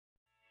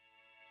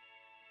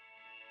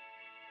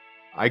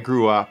I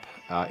grew up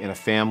in a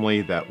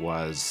family that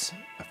was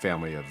a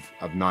family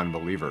of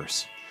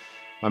non-believers.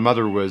 My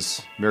mother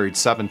was married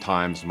 7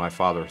 times, my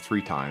father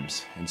 3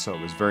 times, and so it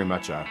was very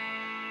much a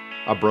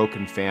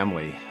broken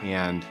family.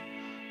 And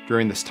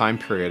during this time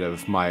period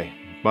of my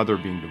mother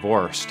being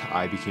divorced,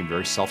 I became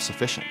very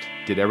self-sufficient.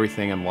 Did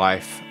everything in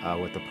life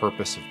with the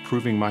purpose of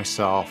proving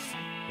myself,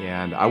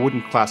 and I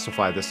wouldn't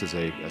classify this as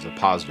a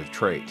positive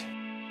trait.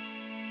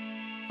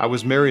 I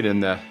was married in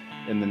the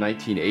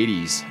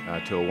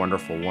 1980s to a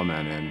wonderful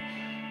woman, and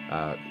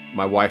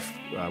my wife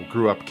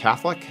grew up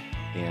Catholic,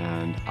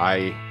 and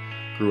I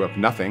grew up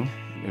nothing,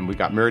 and we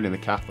got married in the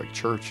Catholic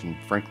Church, and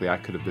frankly, I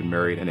could have been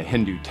married in a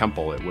Hindu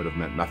temple. It would have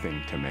meant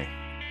nothing to me.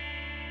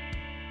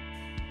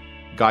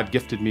 God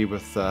gifted me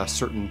with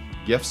certain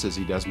gifts, as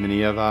He does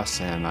many of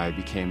us, and I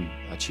became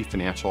a Chief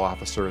Financial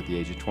Officer at the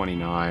age of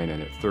 29,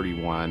 and at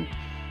 31,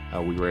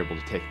 we were able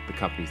to take the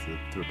company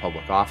through a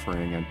public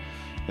offering. And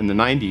in the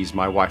 90s,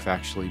 my wife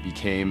actually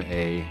became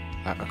a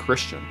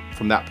Christian.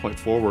 From that point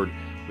forward,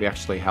 we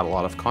actually had a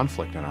lot of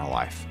conflict in our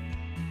life.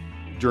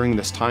 During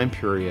this time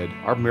period,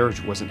 our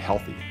marriage wasn't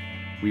healthy.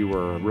 We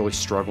were really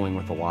struggling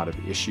with a lot of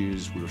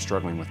issues. We were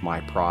struggling with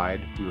my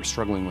pride. We were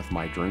struggling with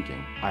my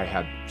drinking. I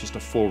had just a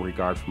full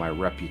regard for my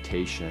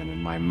reputation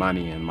and my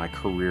money and my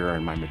career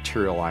and my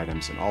material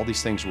items, and all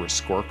these things were a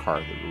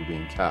scorecard that were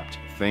being kept.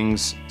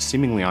 Things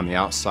seemingly on the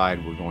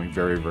outside were going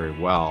very, very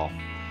well.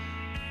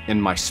 In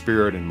my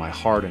spirit, in my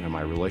heart, and in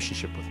my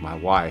relationship with my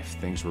wife,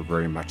 things were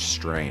very much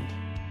strained.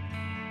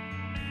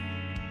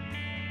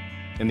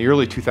 In the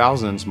early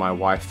 2000s, my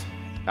wife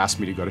asked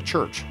me to go to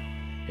church.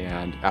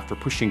 And after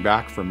pushing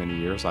back for many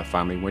years, I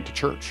finally went to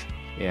church.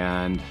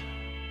 And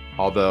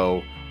although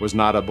I was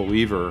not a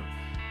believer,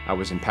 I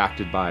was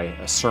impacted by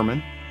a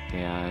sermon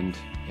and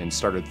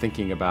started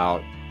thinking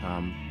about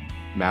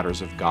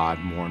matters of God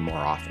more and more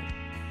often.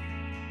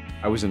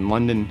 I was in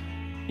London,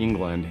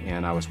 England,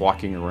 and I was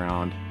walking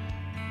around,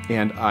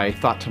 and I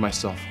thought to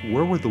myself,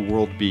 where would the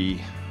world be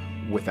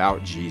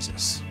without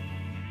Jesus?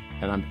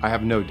 And I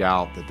have no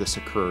doubt that this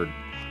occurred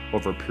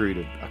over a period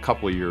of a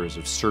couple of years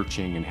of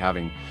searching and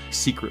having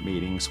secret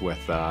meetings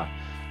with the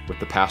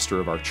pastor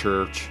of our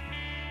church.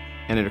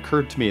 And it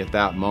occurred to me at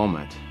that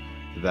moment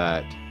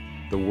that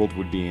the world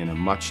would be in a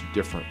much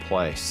different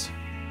place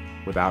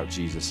without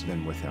Jesus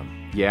than with Him.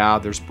 Yeah,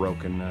 there's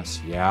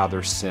brokenness. Yeah,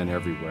 there's sin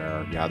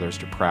everywhere. Yeah, there's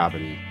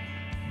depravity.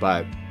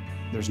 But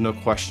there's no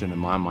question in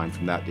my mind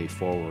from that day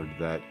forward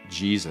that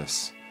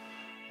Jesus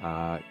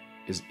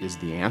is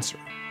the answer.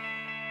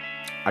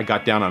 I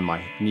got down on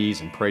my knees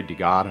and prayed to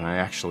God, and I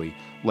actually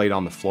laid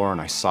on the floor and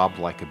I sobbed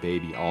like a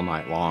baby all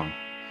night long.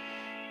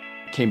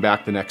 Came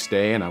back the next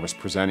day and I was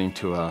presenting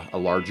to a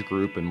large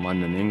group in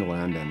London,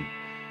 England,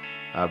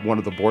 and one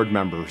of the board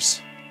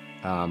members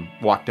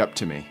walked up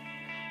to me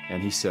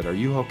and he said, "Are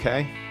you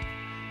okay?"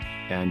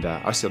 And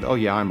I said, "Oh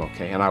yeah, I'm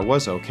okay." And I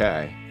was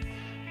okay,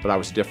 but I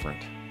was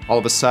different. All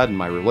of a sudden,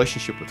 my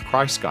relationship with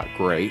Christ got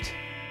great,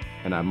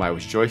 and I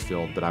was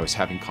joy-filled, but I was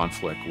having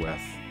conflict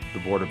with the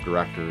board of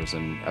directors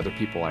and other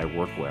people I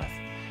work with.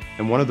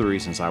 And one of the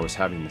reasons I was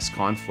having this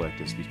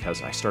conflict is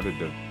because I started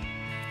to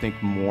think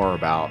more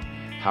about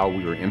how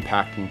we were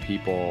impacting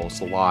people's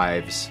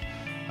lives,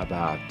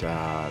 about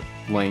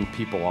laying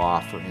people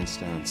off, for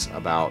instance,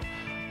 about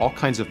all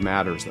kinds of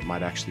matters that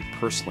might actually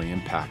personally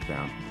impact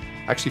them.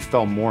 I actually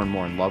fell more and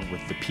more in love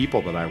with the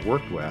people that I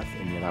worked with,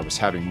 and yet I was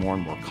having more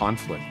and more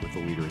conflict with the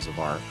leaders of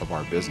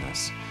our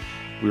business.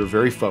 We were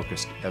very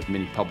focused, as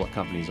many public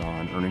companies are,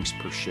 on earnings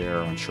per share,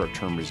 on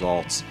short-term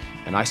results,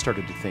 and I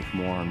started to think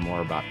more and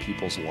more about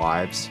people's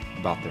lives,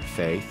 about their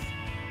faith,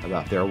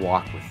 about their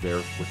walk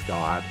with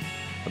God,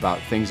 about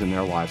things in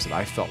their lives that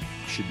I felt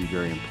should be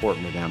very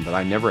important to them that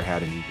I never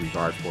had any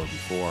regard for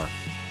before.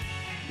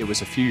 It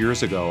was a few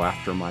years ago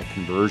after my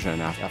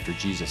conversion, after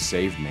Jesus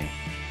saved me,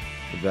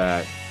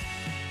 that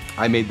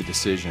I made the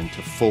decision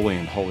to fully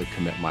and wholly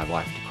commit my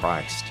life to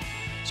Christ.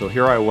 So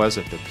here I was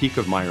at the peak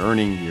of my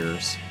earning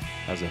years,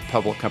 as a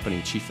public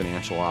company chief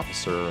financial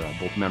officer,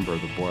 a member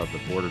of the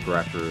board of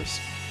directors,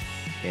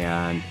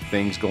 and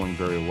things going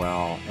very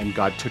well, and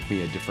God took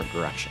me a different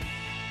direction.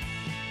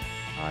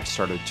 I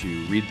started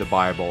to read the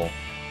Bible,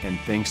 and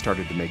things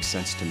started to make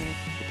sense to me.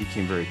 It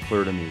became very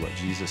clear to me what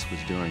Jesus was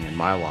doing in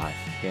my life,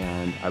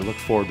 and I look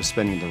forward to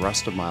spending the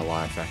rest of my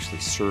life actually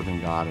serving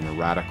God in a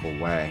radical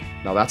way.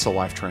 Now that's a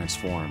life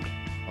transformed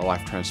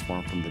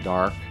from the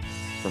dark,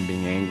 from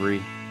being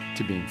angry,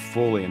 to being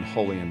fully and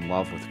wholly in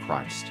love with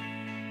Christ.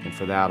 And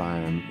for that, I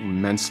am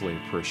immensely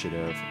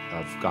appreciative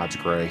of God's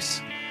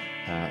grace,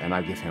 and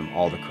I give Him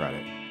all the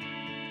credit.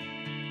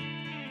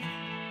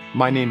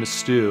 My name is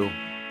Stu,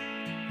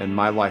 and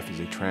my life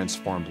is a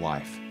transformed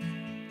life,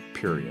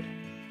 period.